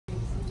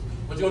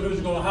What you're gonna do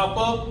is you're gonna hop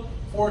up,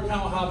 4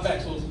 count, hop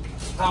back. So it's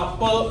hop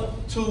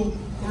up, 2,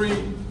 3,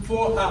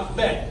 4, hop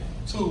back,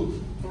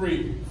 2,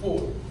 3,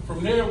 4.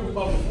 From there, we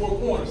call it 4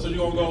 corners. So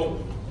you're gonna go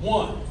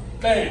 1,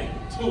 bam,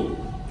 2,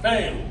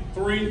 bam,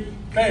 3,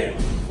 bam,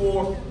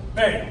 4,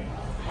 bam.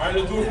 All right,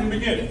 let's do it from the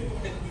beginning.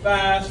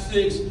 5,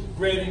 6,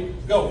 ready,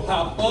 go.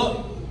 Hop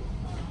up,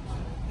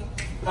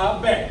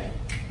 hop back.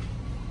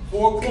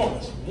 4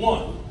 corners.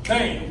 1,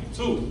 bam,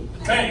 2,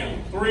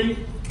 bam, 3,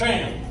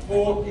 bam,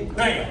 4,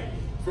 bam.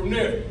 From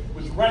there,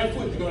 with your right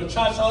foot, you're going to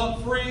cha-cha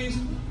up, freeze,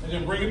 and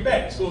then bring it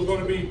back. So it's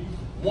going to be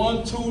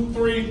 1, 2,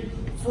 3,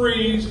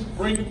 freeze,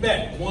 bring it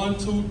back. 1,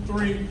 2,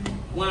 3,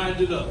 wind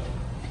it up.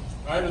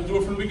 All right, let's do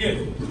it from the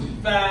beginning.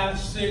 5,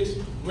 6,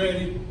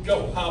 ready,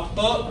 go. Hop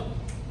up,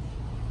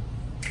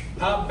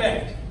 hop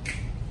back.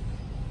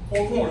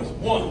 4 corners.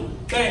 1,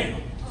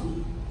 bam,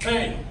 2,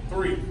 bam,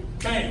 3,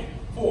 bam,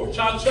 4.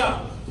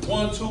 Cha-cha.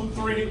 1, 2,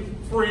 3,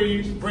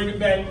 freeze, bring it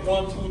back.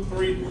 1, 2,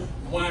 3,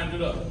 wind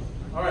it up.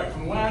 All right,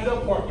 from the wind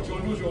up part, what you're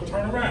gonna do is you're gonna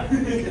turn around. So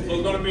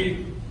it's gonna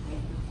be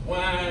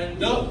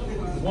wind up,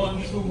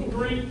 1, 2,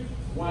 3,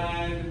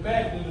 wind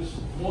back, then it's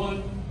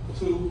 1,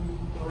 2,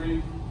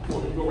 3,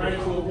 4. You go right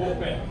into a walk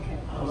back.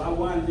 I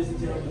wanted this to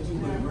tell you too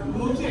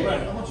much.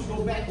 Right. I want you to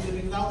go back to it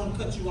because I want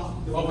to cut you off.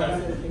 Okay. All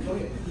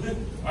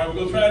right, we're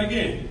gonna try it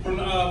again. From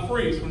the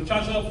freeze, from the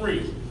cha-cha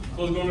freeze.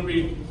 So it's gonna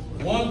be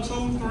 1,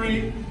 2,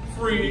 3,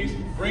 freeze,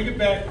 bring it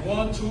back,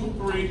 1, 2,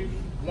 3,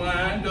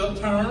 wind up,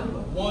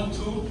 turn, 1,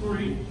 2,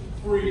 3,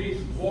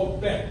 freeze, walk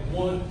back,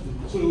 1,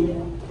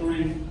 2,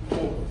 3,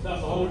 4.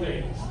 That's the whole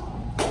dance.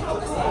 You're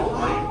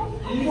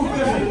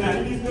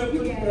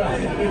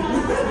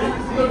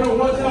gonna do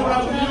one time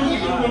out the music,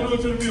 you're gonna do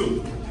it to the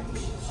music.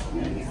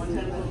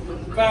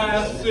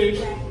 5, 6,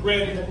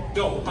 ready,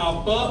 go.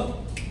 Hop up,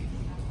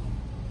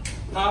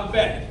 hop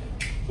back.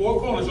 4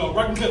 corners, y'all,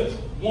 right in the hips.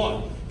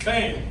 1,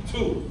 bam,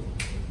 2,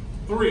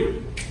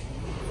 3,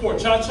 4.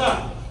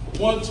 Cha-cha.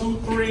 1, 2,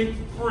 3,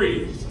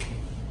 freeze.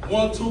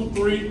 1, 2,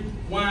 3,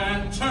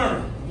 wind,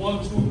 turn.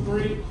 1, 2,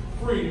 3,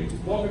 freeze.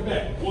 Walk it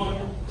back. 1,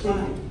 2,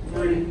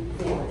 3,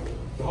 4.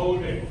 The whole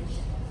dance.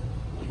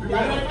 Y'all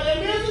ready for that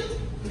music?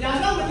 Y'all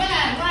know the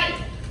time, right?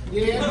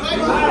 Yeah, right.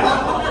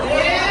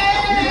 Yeah.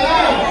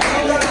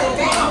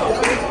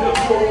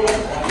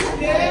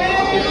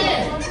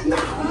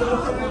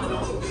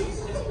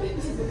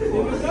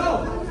 Here we go.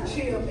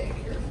 Chill back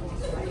here.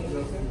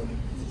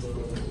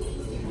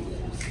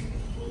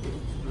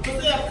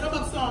 Joseph, come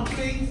up some,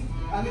 please.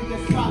 I need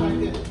that spot right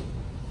there.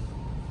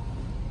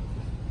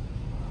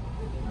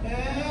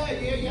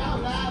 Yeah, y'all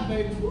live,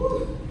 baby.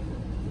 Woo.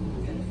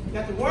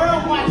 Got the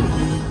world watching.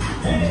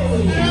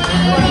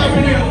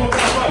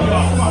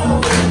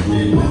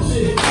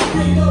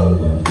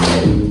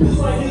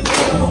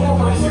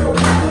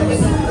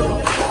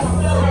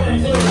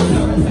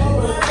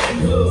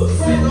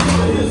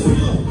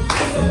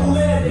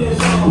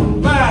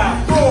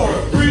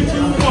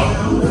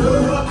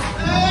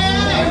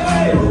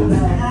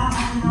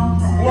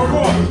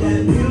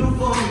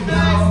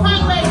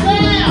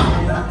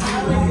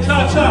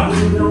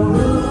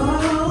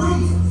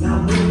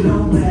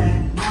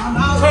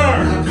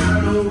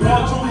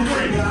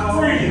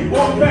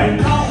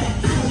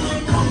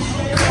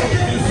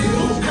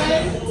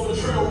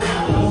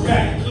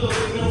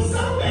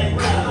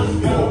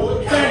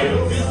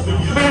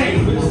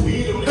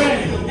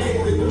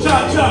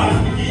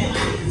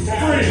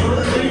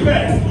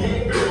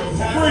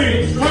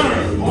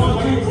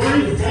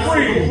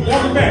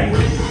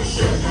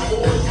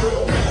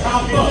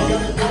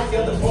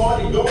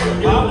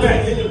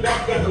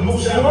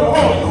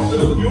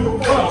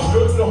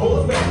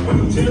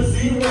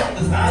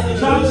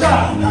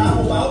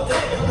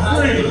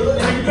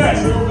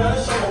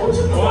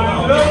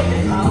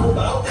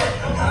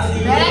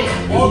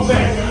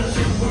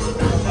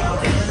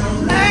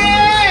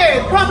 Hey,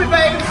 pump it,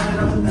 baby.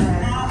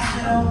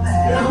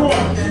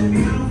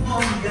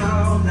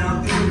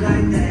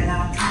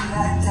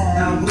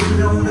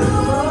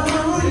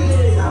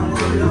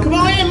 Come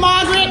on in,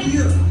 Margaret.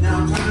 You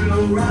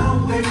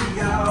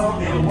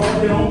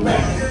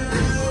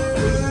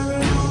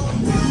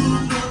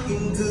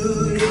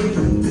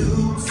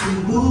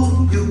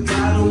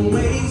got a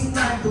waist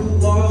like the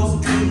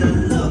walls, and I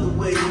love the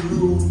way you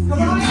move.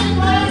 Come on in,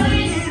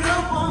 Margaret. Get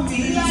up on me,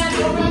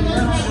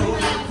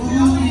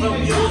 from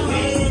your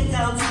head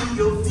down to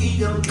your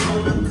feet, I'm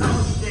gonna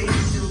concentrate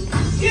you.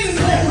 Get in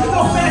there. Come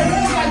on, baby.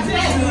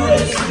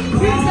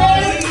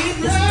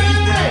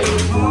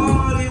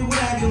 Party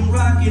wagon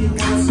rocking,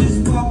 horses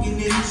walking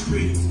in the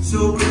street. So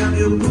grab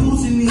your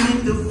boots and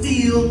hit the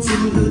field to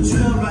the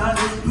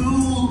Trailriders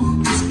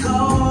groove. Just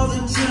call the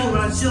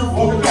Trailriders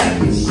shuffle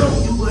back and show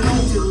you what I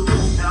do.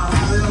 Now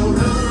have it on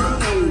her,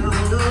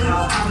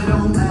 now have it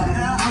on back,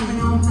 have it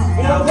on back.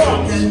 Now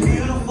look that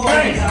beautiful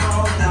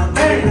y'all, now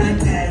do it like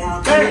that,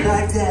 now do it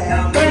like that,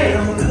 now do it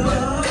on her.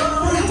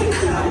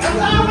 That's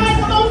all right.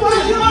 Come on, boy.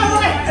 You're all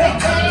right.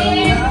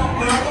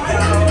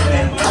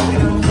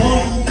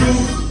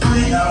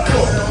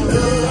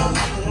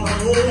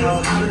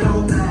 Now have it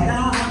on back,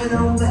 now have it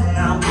on back.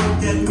 Now look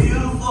that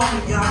beautiful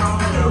on, y'all.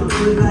 Now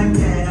do it like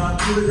that, I'll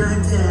do it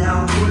like that.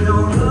 I'll do it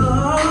on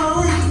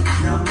up,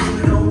 now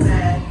move it on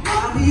back.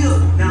 Pop me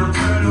up, now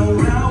turn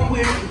around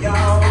with it,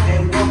 y'all.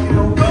 And walk it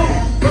on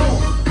back.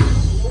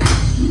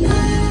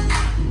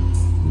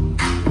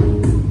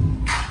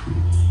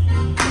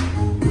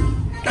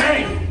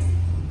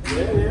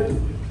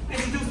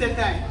 Introduce that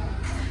thing.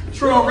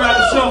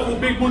 Trailriders Shuffle,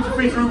 Big Mucci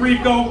featuring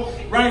Rico.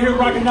 Right here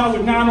rocking out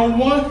with 9 on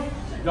 1.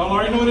 Y'all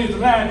already know it is a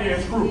live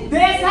dance crew.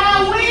 That's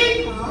how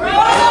we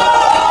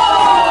roll.